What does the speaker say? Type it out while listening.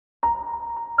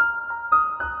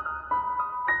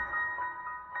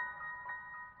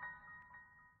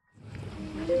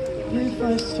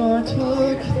I start to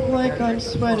look like I'm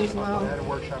sweating now.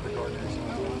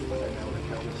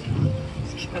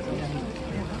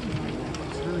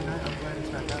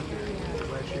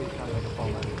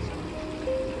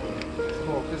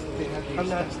 I'm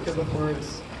not good with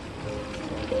words.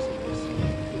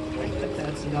 But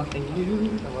that's nothing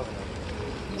new.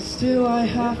 Still I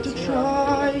have to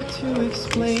try to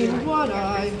explain what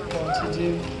I want to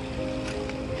do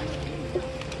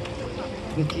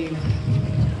with you.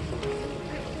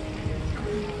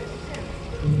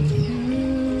 With you.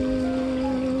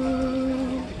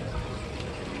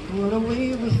 Run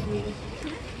away with me.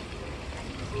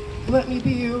 Let me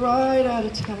be your ride out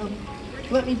of town.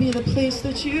 Let me be the place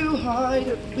that you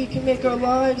hide. We can make our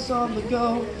lives on the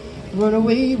go. Run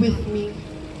away with me.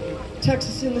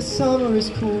 Texas in the summer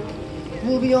is cool.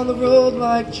 We'll be on the road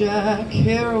like Jack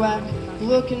Kerouac.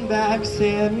 Looking back,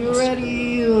 Sam, you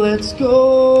ready? Let's go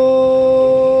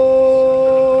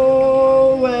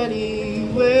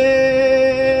anywhere.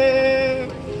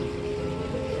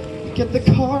 Get the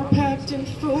car packed and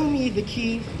throw me the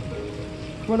key.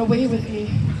 Run away with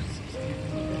me.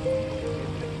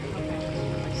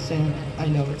 Sam, I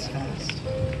know it's fast.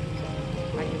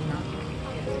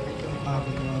 I'm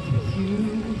in love with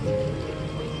you.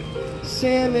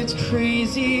 Sam, it's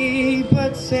crazy,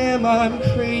 but Sam, I'm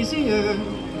crazier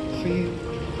for you.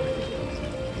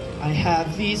 I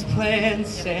have these plans,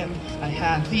 Sam, I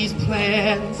have these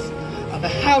plans of a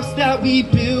house that we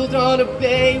build on a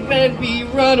bay when we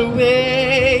run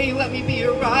away. Let me be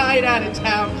your ride out of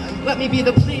town. Let me be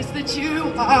the place that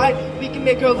you hide. We can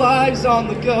make our lives on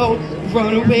the go.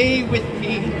 Run away with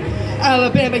me.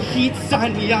 Alabama heat,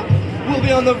 sign me up. We'll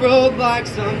be on the road like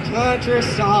some country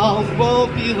song.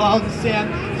 Won't be long,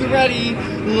 Sam. You ready?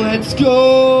 Let's go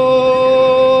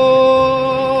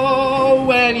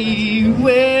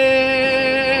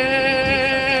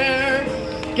anywhere.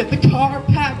 Get the car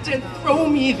packed and throw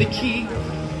me the key.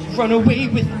 Run away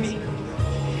with me.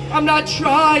 I'm not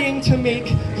trying to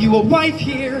make you a wife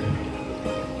here.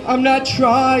 I'm not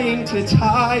trying to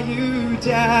tie you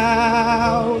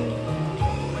down.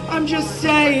 I'm just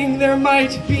saying there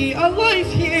might be a life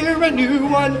here, a new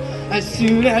one. As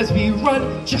soon as we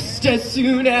run, just as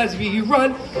soon as we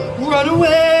run, run away.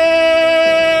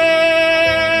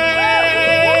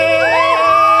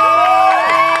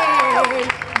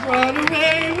 Run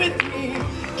away with me.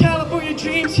 California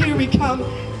dreams, here we come.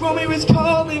 Romeo is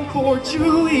calling for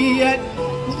Juliet.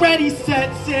 Ready,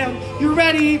 set, Sam, you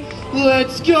ready?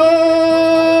 Let's go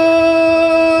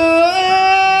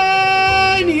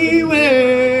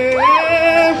anywhere.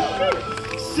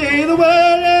 Say the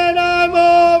word and I'm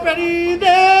already there.